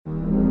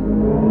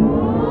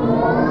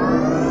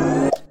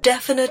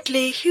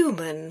definitely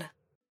human.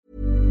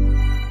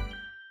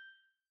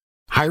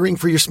 Hiring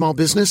for your small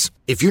business?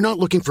 If you're not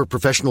looking for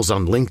professionals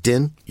on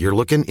LinkedIn, you're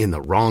looking in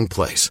the wrong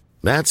place.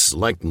 That's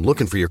like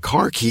looking for your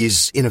car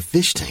keys in a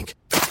fish tank.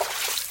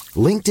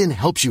 LinkedIn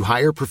helps you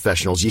hire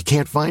professionals you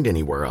can't find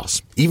anywhere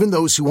else, even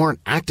those who aren't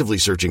actively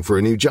searching for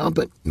a new job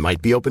but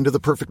might be open to the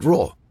perfect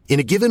role. In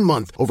a given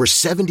month, over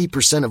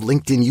 70% of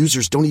LinkedIn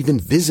users don't even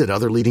visit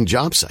other leading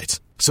job sites.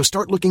 So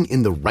start looking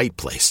in the right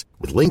place.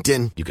 With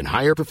LinkedIn, you can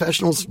hire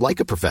professionals like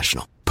a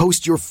professional.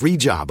 Post your free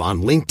job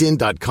on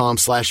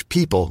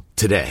linkedin.com/people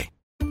today.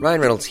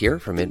 Ryan Reynolds here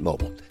from Mint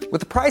Mobile.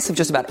 With the price of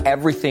just about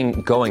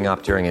everything going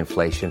up during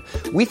inflation,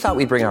 we thought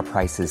we'd bring our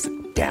prices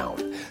down.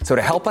 So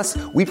to help us,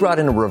 we brought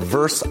in a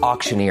reverse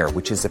auctioneer,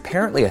 which is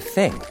apparently a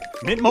thing.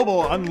 Mint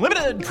Mobile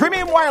Unlimited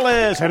Premium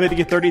Wireless. How to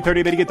get 30,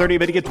 30, bit to get 30,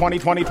 bit to get 20,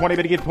 20, 20,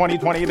 bit to get 20,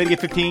 20, bit to get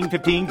 15,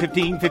 15,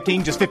 15,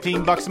 15, just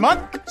 $15 a month?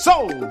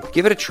 Sold!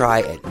 Give it a try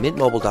at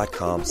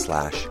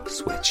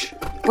mintmobile.com/switch.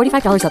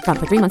 $45 up front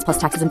for 3 months plus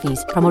taxes and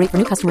fees. Promo rate for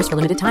new customers for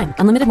limited time.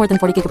 Unlimited more than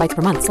 40 gigabytes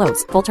per month.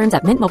 Slows full terms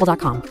at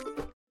mintmobile.com.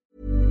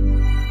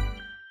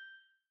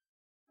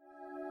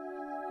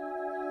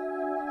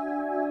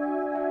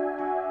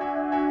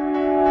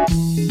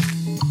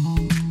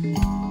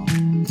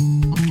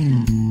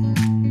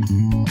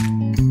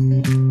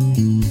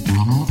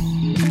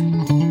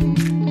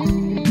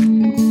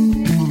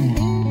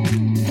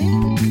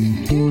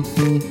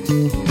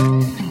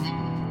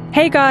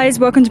 Hey guys,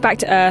 welcome to Back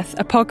to Earth,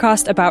 a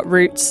podcast about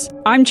roots.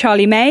 I'm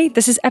Charlie May.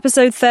 This is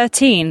episode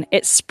 13.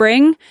 It's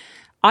spring.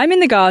 I'm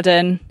in the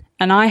garden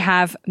and I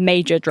have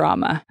major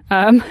drama.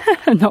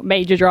 Not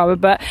major drama,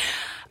 but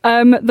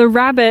the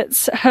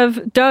rabbits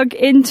have dug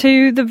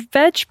into the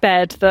veg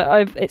bed that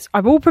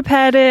I've all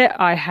prepared it.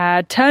 I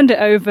had turned it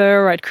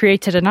over. I'd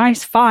created a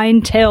nice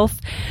fine tilth.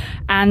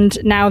 And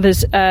now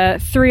there's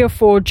 3 or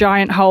 4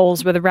 giant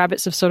holes where the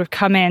rabbits have sort of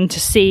come in to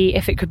see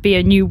if it could be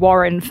a new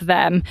warren for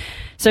them.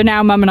 So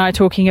now Mum and I are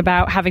talking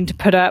about having to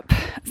put up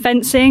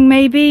fencing,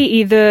 maybe,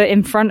 either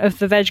in front of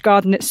the veg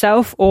garden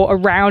itself or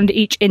around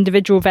each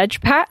individual veg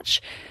patch.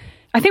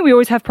 I think we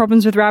always have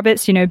problems with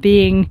rabbits, you know,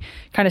 being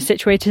kind of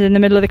situated in the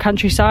middle of the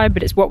countryside,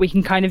 but it's what we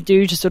can kind of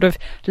do to sort of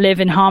live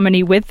in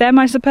harmony with them,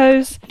 I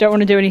suppose. Don't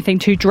want to do anything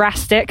too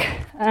drastic,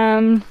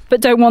 but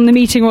don't want them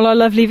eating all our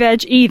lovely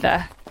veg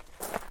either.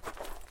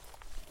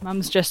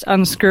 Mum's just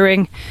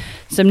unscrewing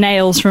some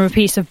nails from a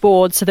piece of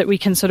board so that we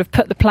can sort of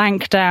put the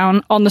plank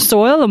down on the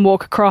soil and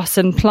walk across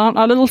and plant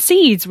our little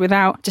seeds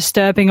without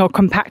disturbing or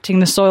compacting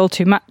the soil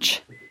too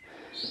much.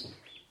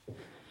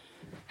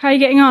 How are you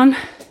getting on?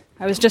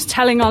 I was just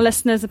telling our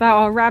listeners about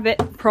our rabbit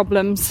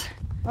problems.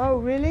 Oh,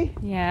 really?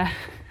 Yeah.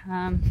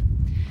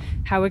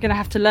 How we're going to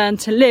have to learn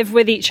to live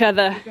with each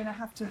other. We're going to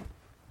have to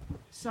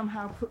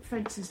somehow put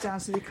fences down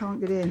so they can't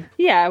get in.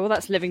 Yeah, well,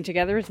 that's living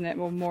together, isn't it?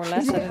 Well, more or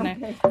less, I don't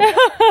know. Okay.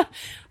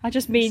 I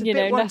just mean, it's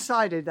a bit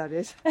one-sided, that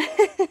is.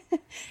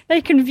 They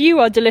can view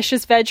our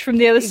delicious veg from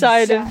the other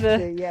side of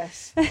the...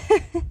 Yes.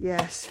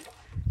 Yes.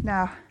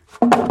 Now,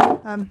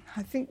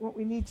 I think what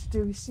we need to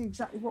do is see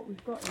exactly what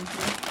we've got in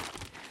here.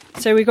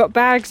 So we got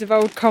bags of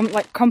old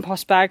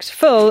compost bags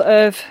full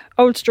of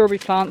old strawberry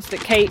plants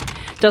that Kate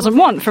doesn't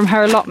want from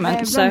her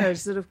allotment. They're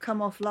runners that have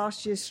come off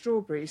last year's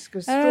strawberries,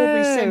 because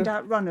strawberries send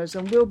out runners,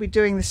 and we'll be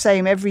doing the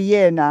same every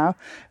year now.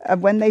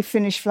 When they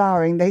finish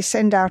flowering, they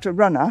send out a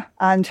runner,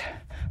 and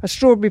a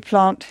strawberry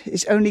plant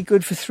is only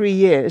good for 3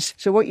 years.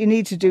 So what you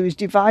need to do is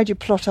divide your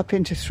plot up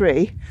into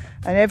 3,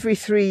 and every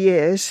 3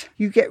 years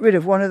you get rid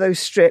of one of those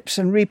strips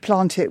and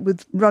replant it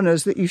with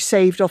runners that you've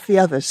saved off the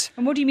others.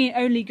 And what do you mean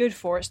only good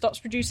for? It stops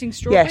producing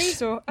strawberries?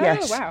 Yes. Or? Oh,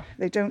 yes. Wow.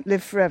 They don't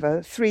live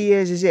forever. 3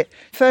 years is it.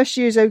 First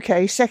year's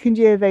okay. Second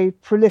year they're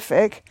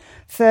prolific.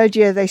 Third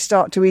year they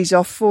start to ease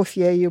off. Fourth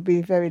year you'll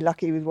be very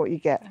lucky with what you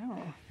get. Oh.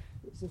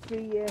 It's a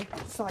 3-year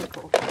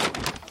cycle.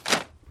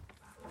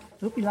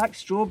 Hope you like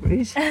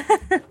strawberries.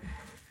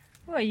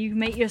 Well, you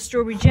make your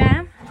strawberry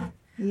jam.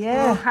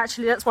 Yeah. Oh,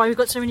 actually, that's why we've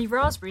got so many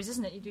raspberries,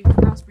 isn't it? You do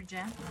raspberry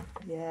jam.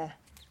 Yeah.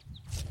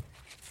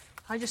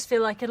 I just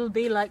feel like it'll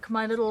be like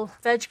my little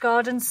veg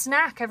garden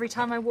snack. Every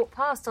time I walk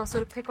past, I'll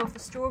sort of pick off a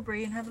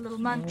strawberry and have a little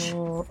munch.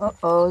 Oh,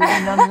 uh-oh,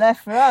 there's none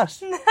left for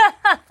us.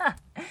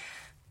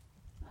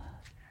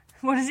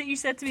 What is it you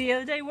said to me the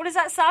other day? What does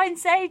that sign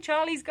say?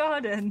 Charlie's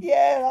Garden.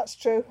 Yeah, that's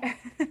true.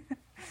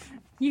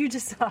 You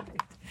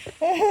decide.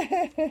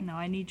 No,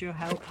 I need your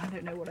help. I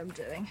don't know what I'm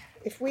doing.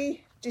 If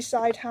we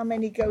decide how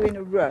many go in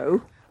a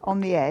row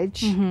on the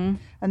edge, and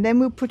then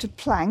we'll put a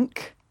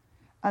plank,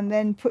 and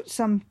then put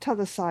some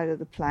t'other side of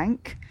the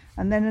plank,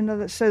 and then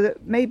another, so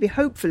that maybe,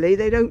 hopefully,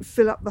 they don't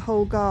fill up the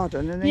whole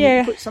garden, and then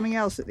you put something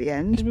else at the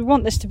end. We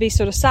want this to be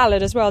sort of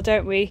salad as well,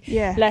 don't we?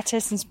 Yeah.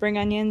 Lettuce and spring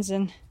onions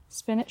and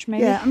spinach,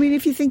 maybe. Yeah, I mean,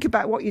 if you think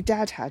about what your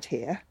dad had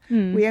here,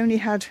 we only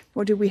had,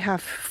 what did we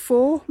have,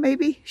 4,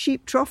 maybe,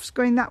 sheep troughs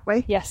going that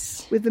way?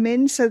 Yes. With them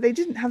in, so they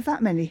didn't have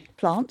that many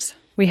plants.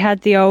 We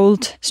had the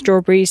old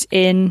strawberries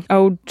in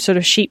old sort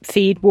of sheep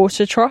feed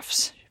water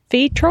troughs.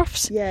 Feed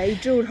troughs? Yeah, he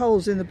drilled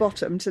holes in the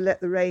bottom to let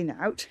the rain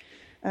out.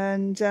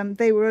 And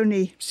they were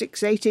only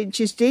 6-8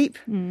 inches deep,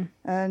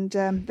 and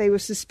they were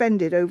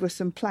suspended over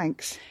some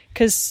planks.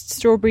 Because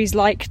strawberries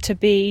like to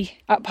be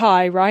up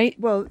high, right?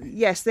 Well,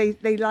 yes, they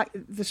like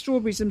the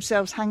strawberries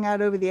themselves hang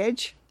out over the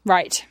edge.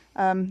 Right.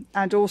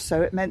 And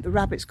also it meant the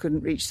rabbits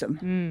couldn't reach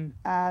them.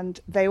 And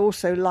they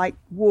also like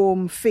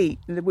warm feet,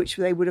 which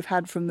they would have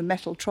had from the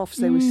metal troughs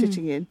they were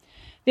sitting in.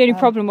 The only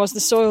problem was the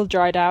soil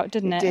dried out,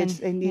 didn't it? It did.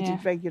 They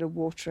needed regular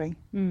watering.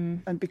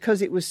 And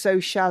because it was so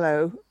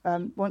shallow,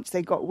 once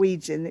they got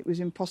weeds in, it was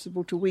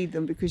impossible to weed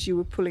them because you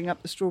were pulling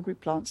up the strawberry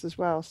plants as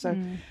well. So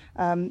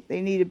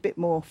they need a bit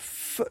more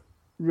foot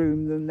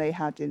room than they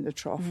had in the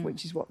trough,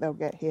 which is what they'll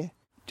get here.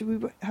 Do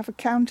we have a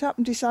count up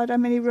and decide how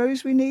many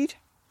rows we need?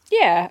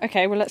 Yeah,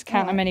 okay, well, let's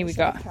count how many we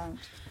got. Count.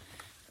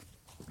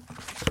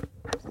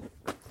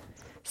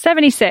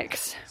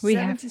 76. We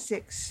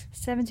 76. have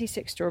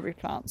 76 strawberry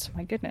plants.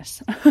 My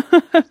goodness.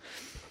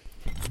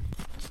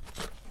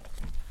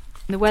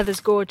 The weather's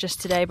gorgeous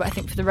today, but I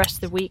think for the rest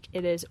of the week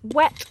it is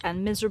wet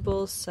and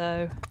miserable,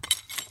 so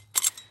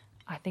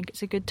I think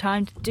it's a good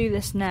time to do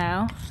this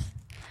now.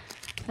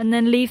 And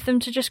then leave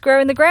them to just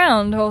grow in the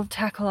ground, or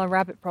tackle our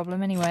rabbit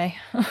problem anyway.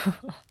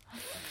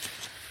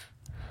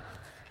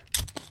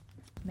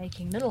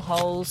 Making little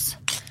holes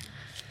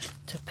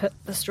to put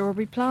the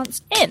strawberry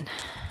plants in.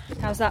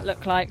 How's that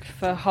look like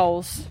for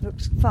holes?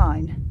 Looks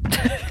fine.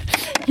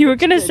 You were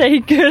going to say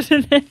good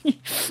and then you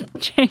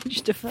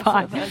changed to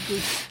fine.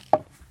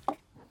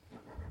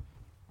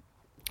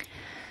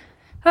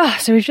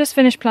 So we've just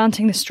finished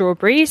planting the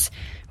strawberries.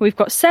 We've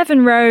got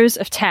 7 rows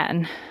of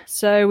 10.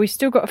 So we've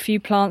still got a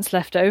few plants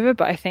left over,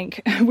 but I think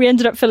we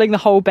ended up filling the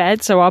whole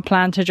bed. So our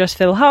plan to just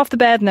fill half the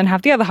bed and then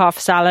have the other half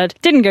salad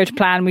didn't go to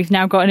plan. We've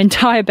now got an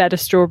entire bed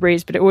of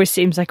strawberries, but it always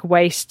seems like a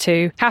waste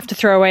to have to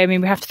throw away. I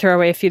mean, we have to throw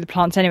away a few of the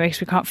plants anyway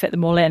because we can't fit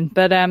them all in.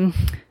 But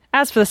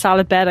as for the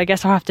salad bed, I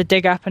guess I'll have to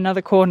dig up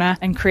another corner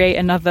and create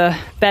another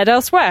bed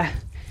elsewhere.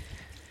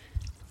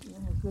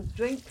 A good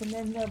drink and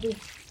then they'll be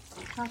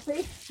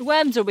happy. The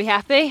worms will be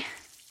happy.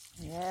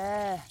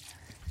 Yeah.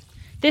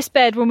 This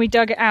bed, when we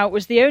dug it out,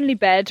 was the only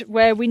bed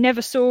where we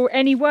never saw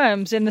any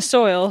worms in the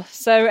soil.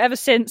 So ever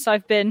since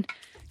I've been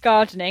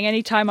gardening,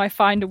 anytime I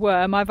find a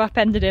worm, I've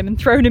upended him and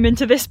thrown him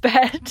into this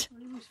bed.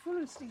 Well, it was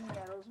full of stinging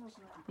arrows,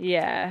 wasn't it?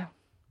 Yeah.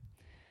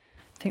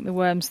 I think the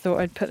worms thought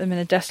I'd put them in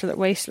a desolate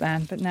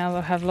wasteland, but now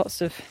they'll have lots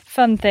of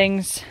fun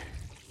things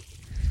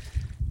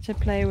to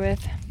play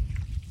with.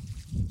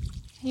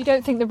 You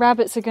don't think the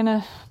rabbits are going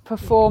to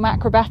perform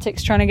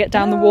acrobatics trying to get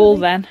down the wall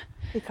then?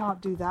 They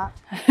can't do that.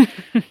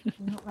 They're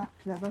not that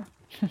clever.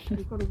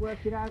 You've got to work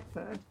it out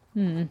first.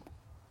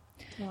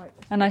 Right.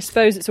 And I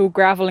suppose it's all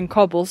gravel and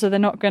cobble, so they're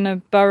not going to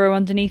burrow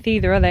underneath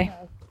either, are they?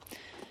 No.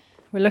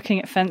 We're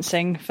looking at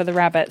fencing for the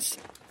rabbits.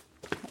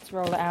 Let's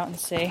roll it out and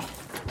see.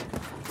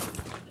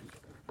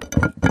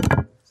 Did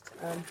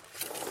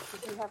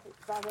you have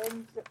that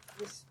end,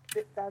 this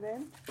bit that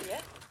end?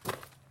 Yeah.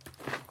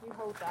 You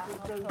hold that.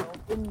 It'll go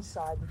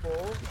inside the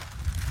wall.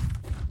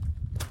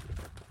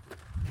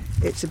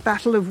 It's a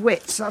battle of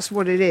wits, that's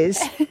what it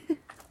is.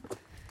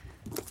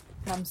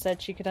 Mum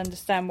said she could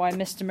understand why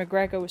Mr.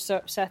 McGregor was so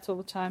upset all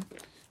the time.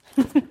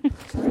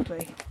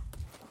 Exactly.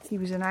 He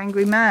was an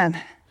angry man,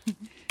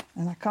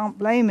 and I can't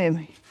blame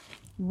him.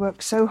 You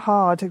work so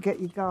hard to get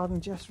your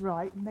garden just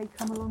right, and they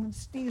come along and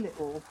steal it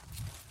all.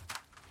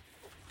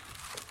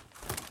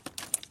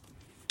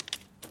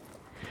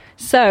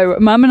 So,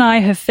 Mum and I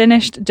have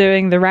finished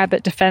doing the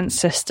rabbit defence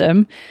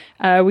system.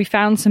 We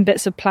found some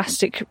bits of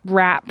plastic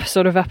wrap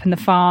sort of up in the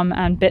farm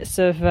and bits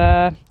of,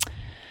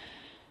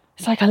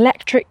 it's like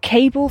electric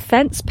cable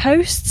fence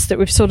posts that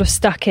we've sort of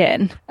stuck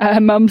in.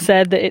 Mum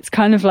said that it's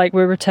kind of like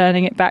we're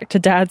returning it back to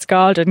Dad's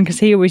garden because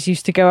he always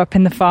used to go up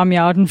in the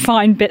farmyard and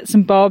find bits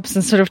and bobs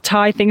and sort of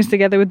tie things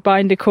together with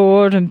binder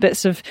cord and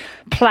bits of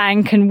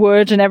plank and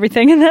wood and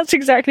everything. And that's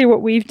exactly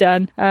what we've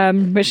done,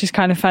 which is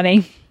kind of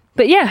funny.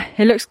 But yeah,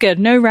 it looks good.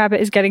 No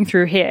rabbit is getting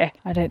through here,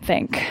 I don't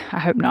think. I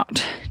hope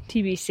not.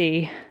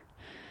 TBC.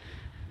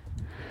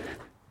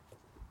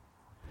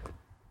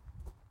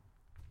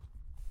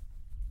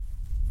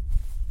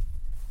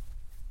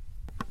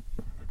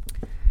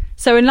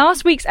 So in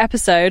last week's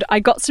episode, I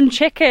got some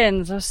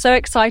chickens. I was so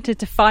excited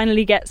to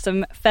finally get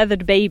some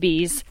feathered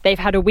babies. They've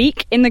had a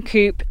week in the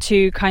coop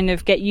to kind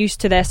of get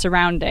used to their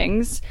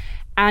surroundings.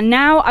 And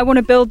now I want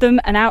to build them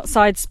an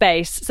outside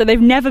space. So they've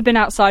never been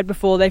outside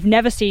before. They've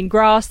never seen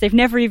grass. They've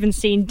never even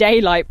seen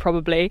daylight,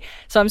 probably.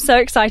 So I'm so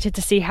excited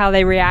to see how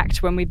they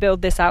react when we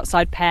build this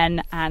outside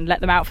pen and let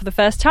them out for the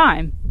first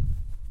time.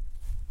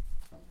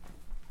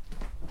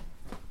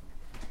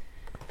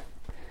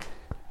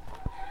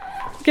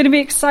 It's going to be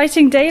an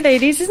exciting day,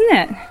 ladies, isn't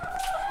it?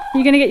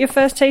 You're going to get your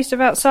first taste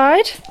of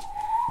outside?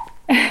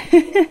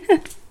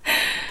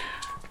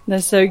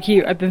 They're so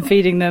cute. I've been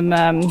feeding them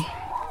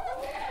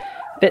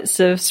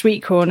bits of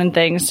sweet corn and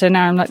things, so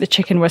now I'm like the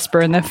chicken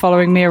whisperer and they're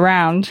following me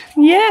around.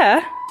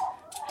 Yeah.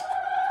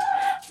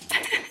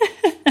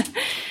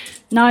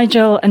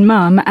 Nigel and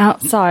Mum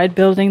outside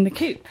building the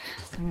coop.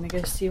 So I'm going to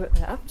go see what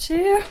they're up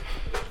to.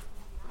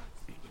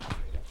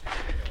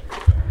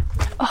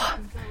 Oh,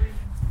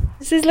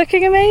 This is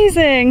looking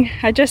amazing.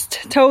 I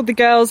just told the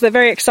girls they're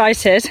very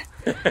excited.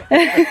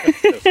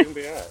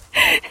 Yes.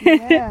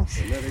 They're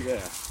nearly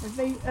there.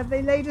 Have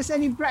they laid us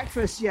any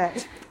breakfast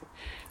yet?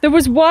 There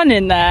was one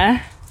in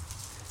there.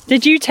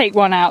 Did you take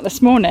one out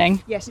this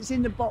morning? Yes, it's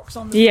in the box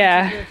on the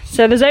Yeah, front of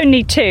so there's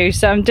only 2,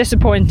 so I'm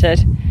disappointed.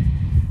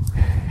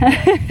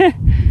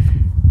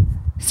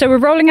 So we're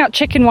rolling out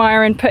chicken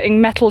wire and putting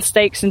metal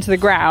stakes into the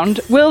ground.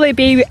 Will they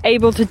be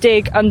able to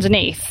dig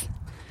underneath?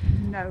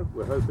 No,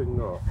 We're hoping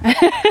not.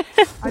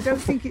 I don't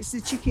think it's the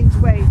chicken's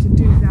way to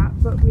do that,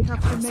 but we have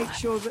to make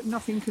sure that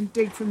nothing can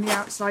dig from the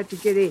outside to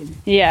get in.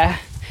 Yeah.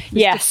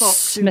 Yes,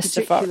 Fox in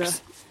Mr. particular.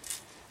 Fox.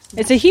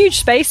 It's a huge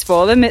space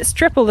for them. It's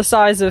triple the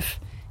size of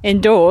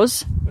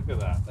indoors. Look at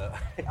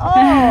that.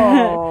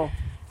 Oh!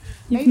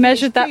 You've Maybe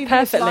measured its that previous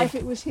perfectly. life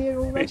it was here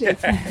already.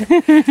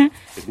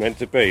 It's meant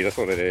to be, that's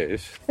what it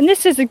is. And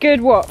this is a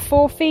good,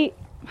 4 feet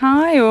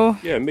high or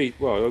Yeah,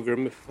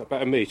 over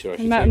about a metre, I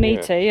should about say. a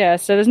metre, yeah.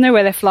 So there's no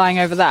way they're flying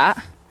over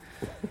that.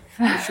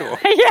 Sure.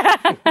 Yeah,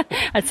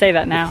 I'd say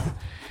that now.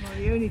 Well,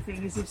 the only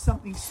thing is if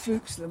something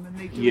spooks them and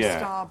they do Yeah.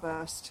 a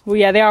starburst. Well,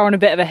 yeah, they are on a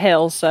bit of a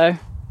hill, so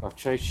I've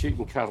chased sheep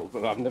and cattle,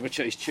 but I've never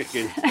chased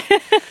chicken.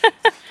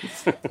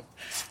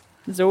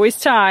 there's always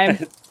time.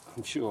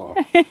 I'm sure.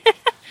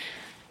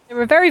 They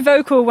were very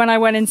vocal when I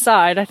went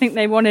inside. I think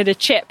they wanted a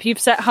chip. You've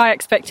set high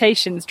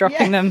expectations,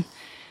 dropping them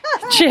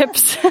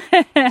chips.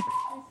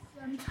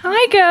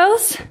 Hi,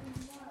 girls.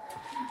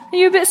 Are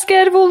you a bit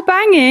scared of all the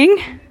banging?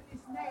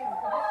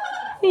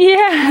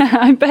 Yeah,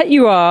 I bet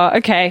you are.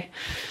 Okay.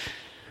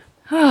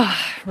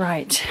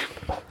 Right.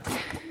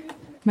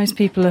 Most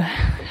people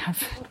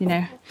have,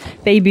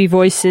 baby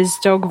voices,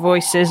 dog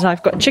voices.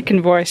 I've got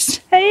chicken voice.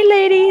 Hey,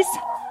 ladies.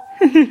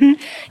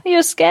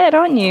 You're scared,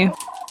 aren't you?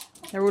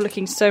 They're all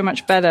looking so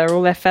much better.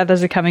 All their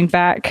feathers are coming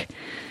back.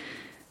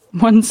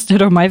 One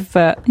stood on my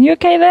foot. You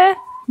okay there?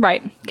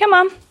 Right, come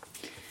on.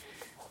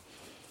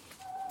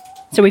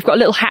 So we've got a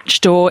little hatch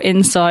door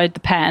inside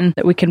the pen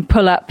that we can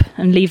pull up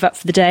and leave up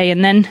for the day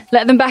and then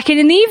let them back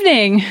in the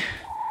evening.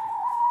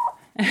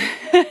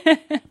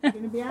 We're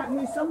going to be out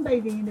here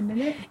sunbathing in a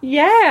minute.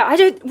 Yeah,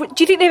 do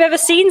you think they've ever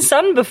seen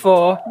sun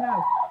before?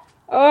 No.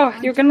 Oh,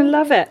 you're going to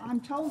love it.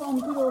 I'm told on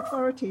good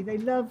authority they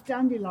love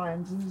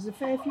dandelions, and there's a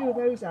fair few of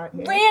those out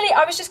here. Really?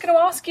 I was just going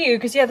to ask you,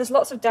 because, there's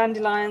lots of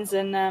dandelions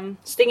and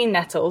stinging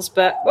nettles,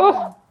 but,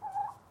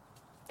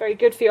 very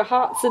good for your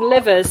hearts and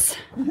livers.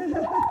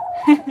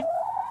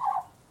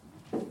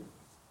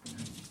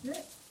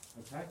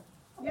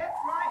 Yeah,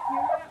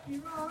 right,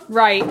 you're on.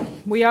 Right,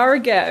 we are a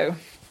go.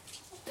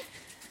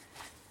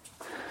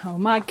 Oh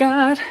my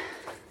God.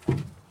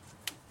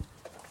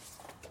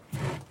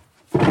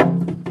 There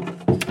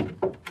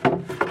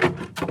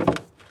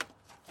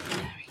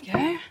we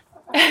go.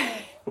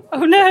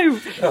 Oh no,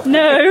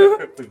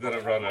 no. We've got a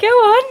runner. Go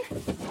on.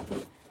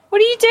 What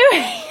are you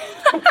doing?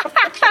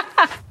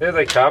 Here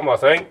they come, I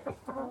think.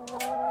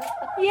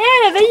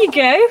 Yeah, there you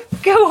go.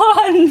 Go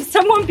on,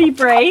 someone be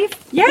brave.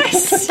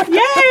 Yes,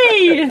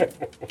 yay.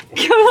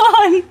 Go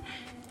on.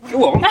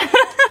 Go on.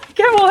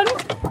 Go on.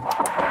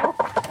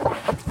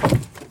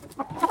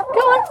 Go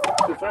on.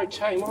 They're very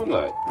tame, aren't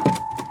they?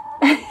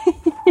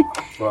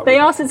 Right, They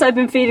are since I've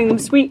been feeding them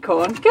sweet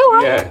corn. Go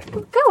on. Yeah.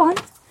 Go on.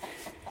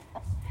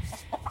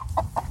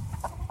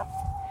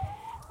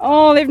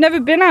 Oh, they've never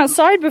been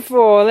outside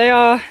before. They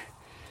are...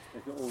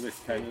 They've got all this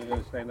cane, they're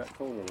going to stay in that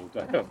corner all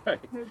day, aren't they?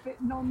 They're a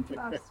bit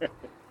nonplussed.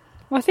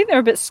 Well, I think they're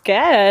a bit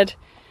scared.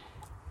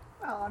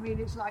 Well, I mean,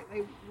 it's like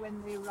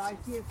when they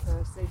arrived here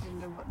first, they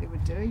didn't know what they were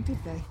doing,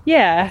 did they?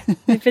 Yeah,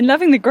 they've been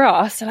loving the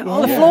grass. They're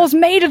like, the floor's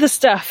made of the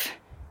stuff.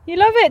 You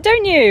love it,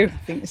 don't you?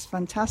 I think it's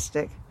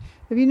fantastic.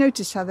 Have you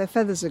noticed how their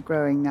feathers are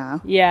growing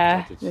now?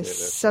 Yeah. They're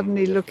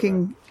suddenly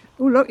looking...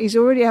 Oh, look, he's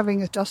already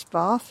having a dust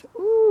bath.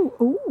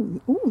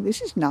 Ooh,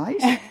 this is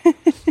nice.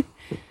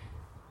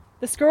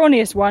 The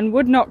scrawniest one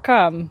would not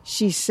come.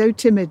 She's so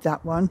timid,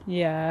 that one.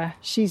 Yeah.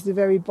 She's the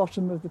very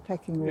bottom of the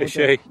pecking order. Is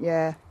she?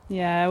 Yeah.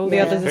 Yeah, all the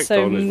Yeah. others are Picked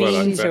so on as well, I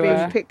mean She's bet. to been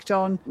her. picked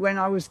on when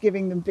I was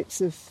giving them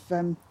bits of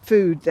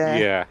food there.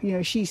 Yeah. You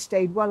know, she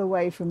stayed well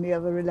away from the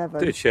other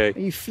 11. Did she?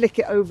 You flick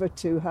it over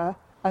to her,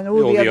 and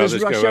all All the the others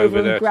others rush go over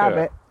over there and grab too.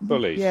 it.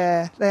 Bullies.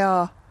 Yeah, they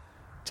are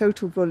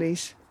total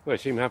bullies. They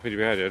seem happy to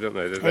be had here, don't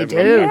they? They do.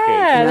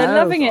 Yeah, they're No.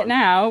 loving it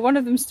now. One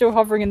of them's still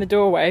hovering in the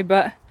doorway,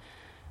 but...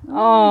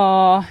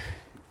 Oh,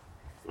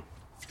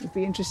 It'd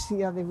be interesting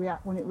to see how they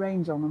react when it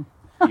rains on them.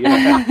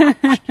 Yeah.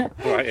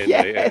 Right in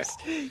there, Yes.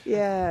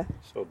 Yeah.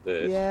 Sod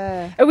this.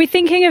 Yeah. are we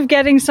thinking of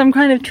getting some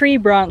kind of tree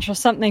branch or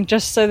something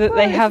just so that Well,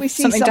 they if have we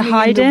see something to something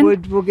hide in in? the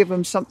wood, we'll give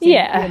them something.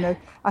 Yeah. You know,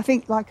 I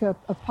think like a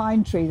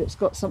pine tree that's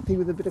got something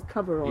with a bit of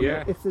cover on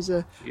Yeah. it. If there's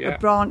a Yeah.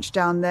 branch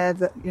down there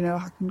that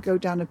I can go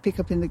down and pick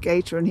up in the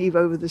gator and heave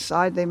over the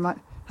side, they might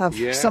have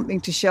Yeah.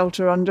 something to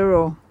shelter under.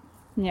 Or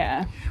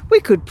Yeah. we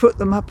could put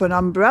them up an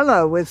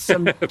umbrella with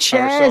some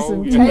chairs Parasol,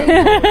 and yeah.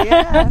 table.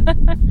 Yeah.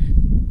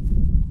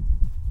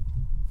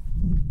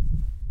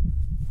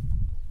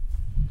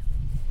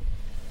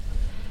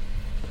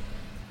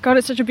 God,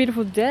 it's such a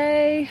beautiful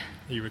day.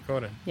 Are you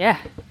recording? Yeah.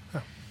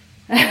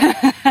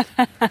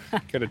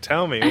 Gotta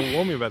tell me,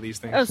 warn me about these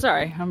things. Oh,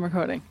 sorry, I'm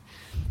recording.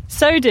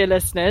 So, dear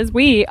listeners,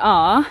 we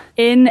are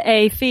in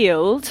a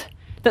field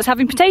that's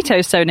having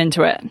potatoes sown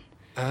into it.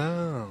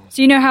 Oh.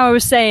 So you know how I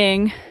was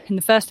saying in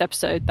the first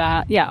episode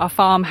that, our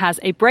farm has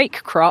a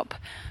break crop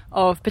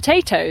of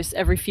potatoes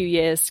every few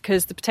years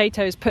because the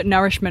potatoes put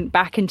nourishment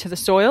back into the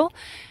soil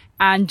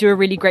and do a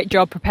really great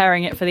job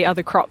preparing it for the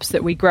other crops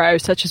that we grow,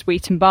 such as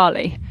wheat and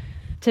barley.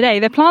 Today,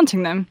 they're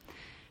planting them.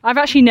 I've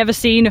actually never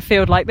seen a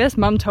field like this.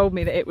 Mum told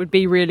me that it would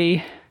be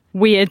really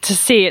weird to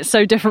see. It's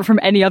so different from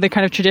any other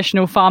kind of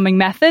traditional farming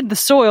method. The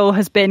soil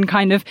has been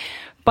kind of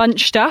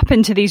bunched up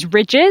into these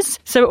ridges.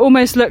 So it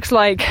almost looks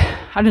like,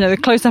 I don't know, the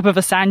close-up of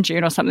a sand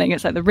dune or something.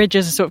 It's like the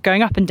ridges are sort of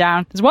going up and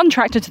down. There's one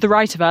tractor to the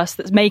right of us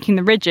that's making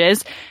the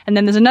ridges, and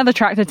then there's another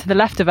tractor to the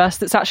left of us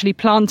that's actually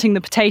planting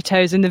the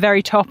potatoes in the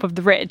very top of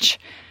the ridge.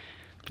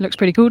 Looks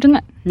pretty cool, doesn't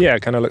it? Yeah,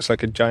 it kind of looks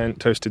like a giant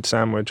toasted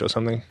sandwich or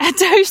something. A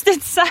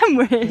toasted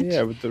sandwich?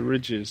 Yeah, with the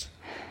ridges.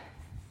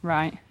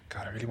 Right.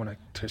 God, I really want a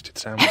toasted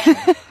sandwich.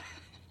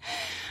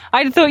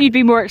 I thought you'd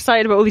be more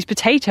excited about all these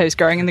potatoes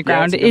growing in the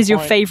ground. It is your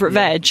favourite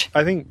veg.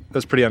 I think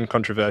that's pretty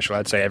uncontroversial.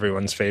 I'd say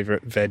everyone's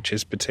favourite veg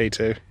is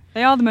potato.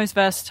 They are the most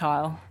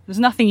versatile. There's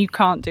nothing you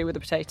can't do with a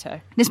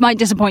potato. This might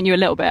disappoint you a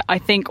little bit. I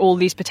think all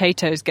these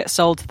potatoes get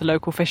sold to the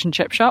local fish and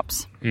chip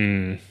shops.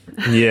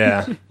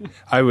 Yeah.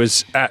 I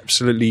was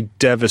absolutely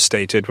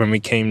devastated when we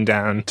came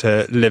down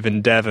to live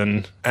in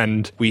Devon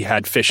and we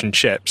had fish and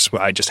chips.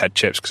 Well, I just had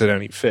chips because I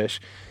don't eat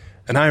fish.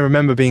 And I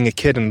remember being a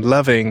kid and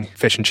loving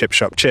fish and chip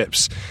shop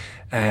chips.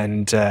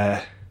 And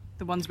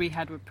the ones we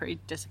had were pretty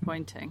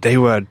disappointing. They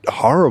were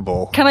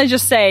horrible. Can I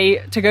just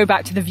say, to go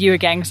back to the view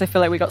again, because I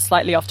feel like we got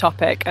slightly off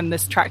topic and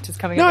this tractor's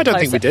coming up No, I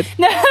closer. don't think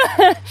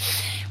we did.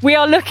 We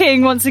are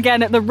looking once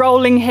again at the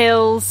rolling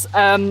hills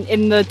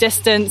in the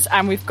distance,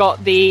 and we've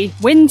got the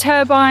wind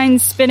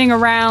turbines spinning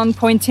around,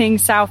 pointing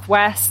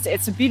southwest.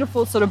 It's a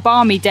beautiful sort of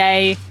balmy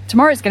day.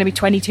 Tomorrow it's going to be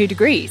 22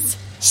 degrees.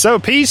 So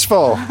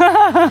peaceful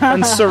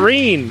and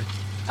serene.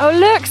 Oh,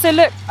 look. So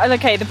look.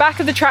 Okay, the back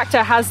of the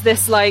tractor has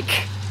this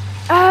like...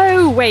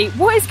 Oh, wait,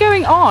 what is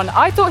going on?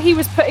 I thought he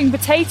was putting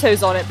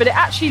potatoes on it, but it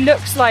actually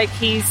looks like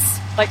he's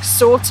like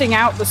sorting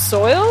out the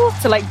soil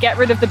to like get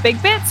rid of the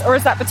big bits, or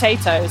is that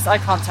potatoes? I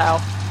can't tell.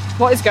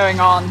 What is going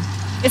on?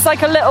 It's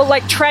like a little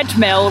like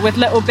treadmill with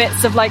little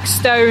bits of like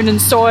stone and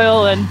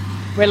soil, and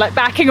we're like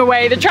backing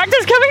away. The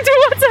tractor's coming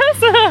towards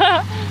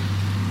us.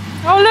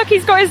 Oh, look,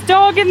 he's got his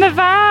dog in the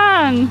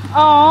van.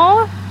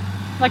 Oh,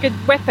 like a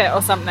whippet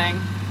or something.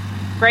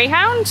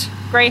 Greyhound?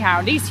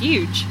 Greyhound, he's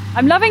huge.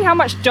 I'm loving how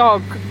much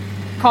dog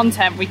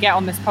content we get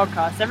on this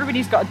podcast.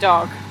 Everybody's got a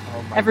dog.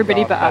 Oh my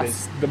Everybody God, but that us.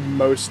 is the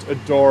most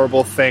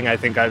adorable thing I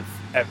think I've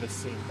ever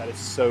seen. That is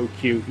so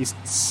cute. He's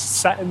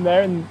sat in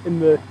there in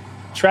the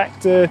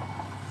tractor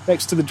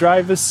next to the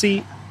driver's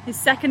seat. His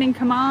second in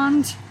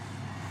command.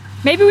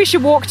 Maybe we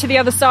should walk to the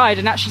other side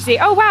and actually see.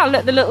 Oh wow,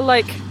 look, the little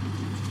like...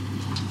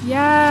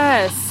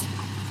 Yes.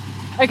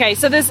 Okay,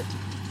 so there's...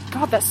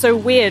 God, that's so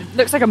weird.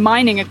 Looks like a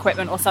mining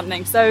equipment or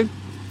something. So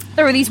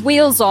there are these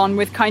wheels on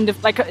with kind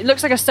of like... It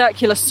looks like a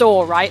circular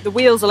saw, right? The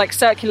wheels are like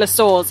circular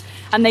saws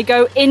and they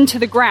go into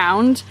the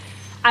ground,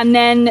 and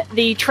then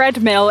the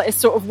treadmill is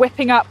sort of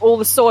whipping up all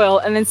the soil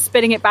and then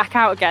spitting it back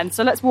out again.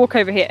 So let's walk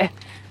over here.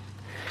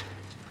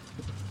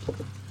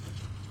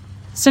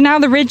 So now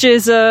the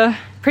ridges are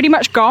pretty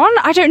much gone.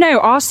 I don't know,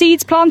 are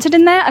seeds planted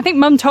in there? I think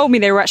Mum told me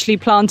they were actually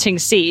planting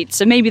seeds,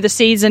 so maybe the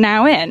seeds are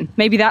now in.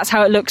 Maybe that's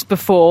how it looks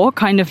before,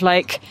 kind of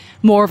like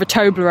more of a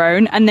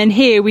Toblerone. And then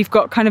here we've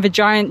got kind of a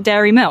giant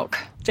dairy milk.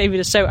 David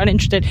is so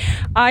uninterested.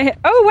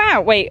 Oh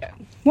wow, wait,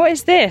 what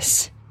is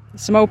this?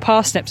 Some old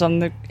parsnips on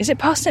the... Is it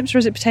parsnips or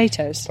is it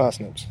potatoes?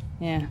 Parsnips.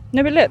 Yeah.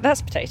 No, but look,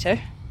 that's potato.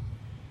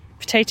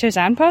 Potatoes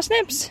and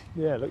parsnips?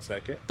 Yeah, it looks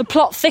like it. The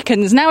plot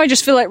thickens. Now I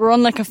just feel like we're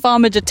on like a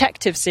farmer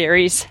detective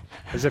series.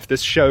 As if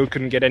this show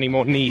couldn't get any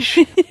more niche.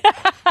 Look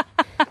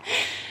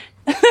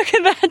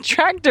at that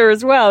tractor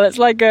as well. It's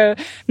like a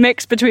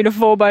mix between a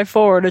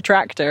 4x4 and a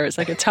tractor. It's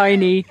like a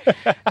tiny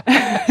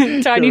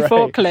tiny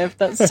forklift.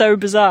 That's so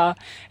bizarre.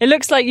 It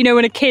looks like, you know,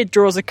 when a kid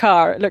draws a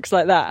car, it looks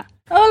like that.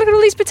 Oh, look at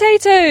all these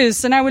potatoes.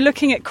 So now we're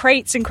looking at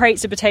crates and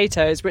crates of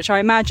potatoes, which I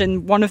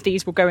imagine one of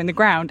these will go in the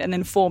ground and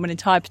then form an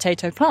entire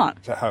potato plant.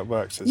 Is that how it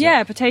works?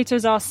 Yeah,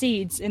 potatoes are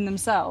seeds in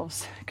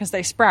themselves because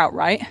they sprout,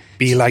 right?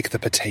 Be like the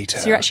potato.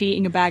 So you're actually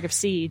eating a bag of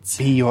seeds.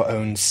 Be your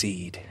own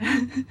seed.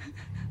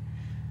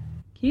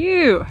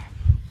 Cute.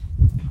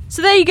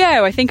 So there you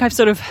go. I think I've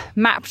sort of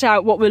mapped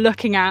out what we're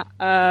looking at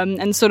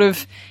and sort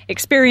of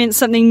experienced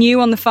something new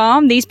on the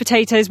farm. These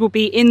potatoes will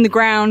be in the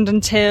ground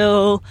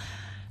until...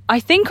 I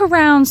think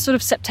around sort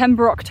of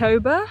September,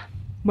 October,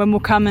 when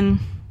we'll come and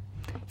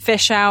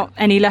fish out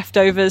any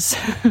leftovers.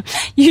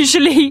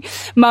 Usually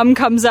Mum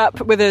comes up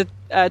with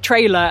a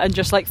trailer and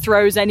just like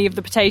throws any of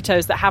the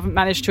potatoes that haven't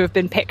managed to have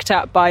been picked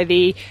up by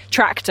the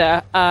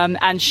tractor,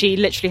 and she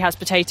literally has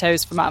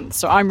potatoes for months.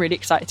 So I'm really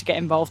excited to get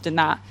involved in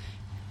that.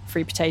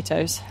 Free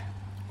potatoes.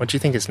 What do you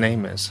think its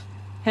name is?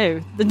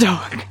 Who? The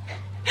dog.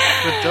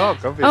 The dog,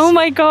 obviously. Oh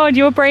my God,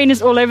 your brain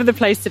is all over the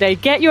place today.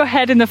 Get your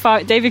head in the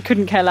farm. David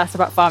couldn't care less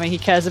about farming. He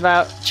cares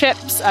about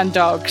chips and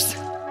dogs.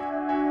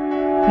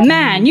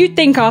 Man, you'd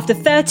think after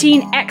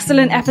 13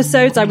 excellent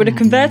episodes I would have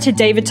converted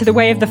David to the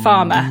way of the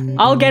farmer.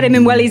 I'll get him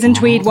in wellies and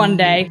tweed one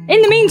day.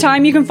 In the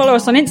meantime, you can follow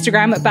us on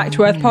Instagram at Back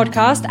to Earth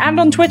Podcast and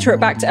on Twitter at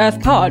Back to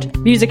Earth Pod.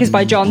 Music is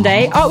by John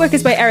Day, artwork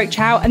is by Eric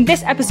Chow, and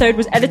this episode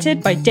was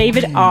edited by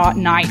David R.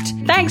 Knight.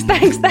 Thanks.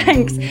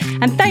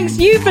 And thanks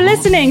you for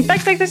listening.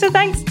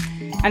 Thanks.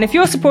 And if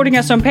you're supporting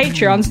us on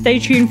Patreon, stay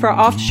tuned for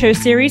our after show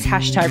series,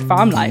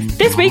 #FarmLife.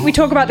 This week we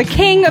talk about the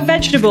king of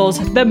vegetables,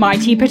 the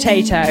mighty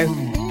potato.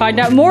 Find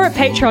out more at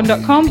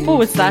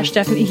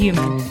patreon.com/Definitely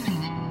Human.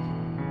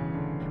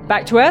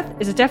 Back to Earth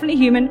is a Definitely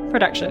Human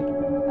production.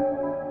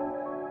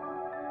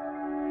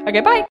 Okay,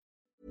 bye.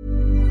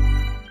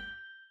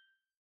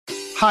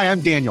 Hi,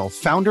 I'm Daniel,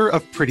 founder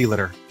of Pretty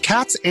Litter.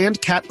 Cats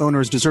and cat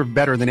owners deserve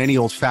better than any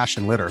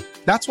old-fashioned litter.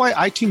 That's why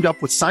I teamed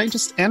up with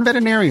scientists and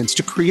veterinarians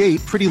to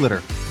create Pretty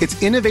Litter.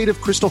 Its innovative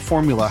crystal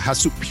formula has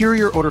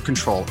superior odor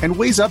control and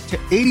weighs up to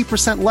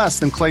 80% less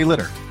than clay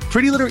litter.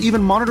 Pretty Litter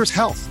even monitors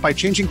health by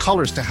changing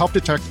colors to help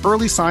detect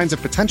early signs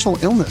of potential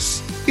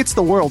illness. It's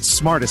the world's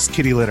smartest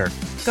kitty litter.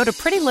 Go to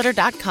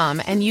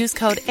prettylitter.com and use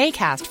code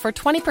ACAST for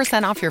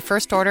 20% off your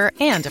first order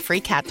and a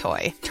free cat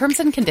toy. Terms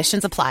and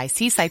conditions apply.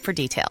 See site for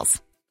details.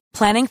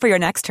 Planning for your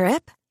next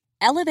trip?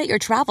 Elevate your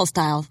travel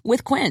style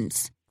with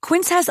Quince.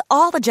 Quince has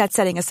all the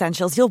jet-setting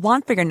essentials you'll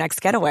want for your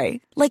next getaway,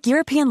 like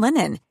European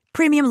linen,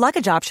 premium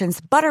luggage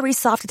options, buttery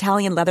soft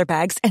Italian leather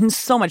bags, and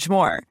so much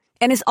more.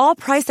 And is all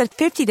priced at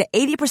 50 to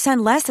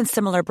 80% less than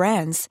similar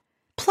brands.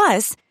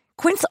 Plus,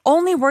 Quince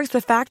only works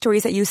with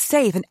factories that use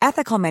safe and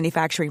ethical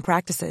manufacturing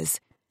practices.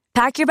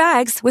 Pack your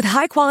bags with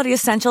high-quality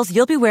essentials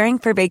you'll be wearing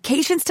for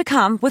vacations to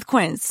come with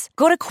Quince.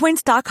 Go to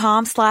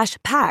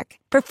quince.com/pack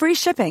for free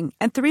shipping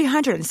and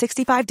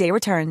 365-day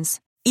returns.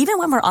 Even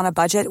when we're on a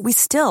budget, we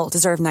still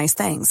deserve nice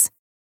things.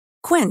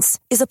 Quince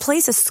is a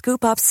place to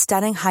scoop up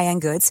stunning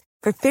high-end goods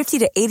for 50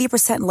 to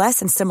 80% less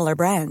than similar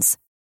brands.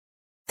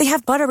 They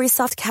have buttery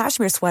soft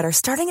cashmere sweaters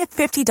starting at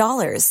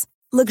 $50,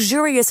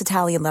 luxurious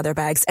Italian leather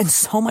bags, and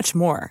so much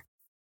more.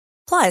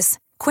 Plus,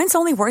 Quince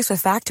only works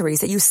with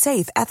factories that use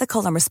safe,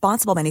 ethical, and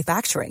responsible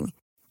manufacturing.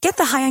 Get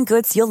the high-end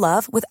goods you'll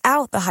love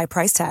without the high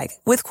price tag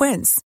with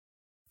Quince.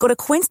 Go to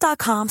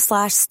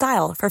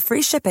quince.com/style for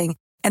free shipping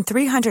and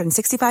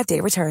 365-day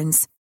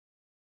returns.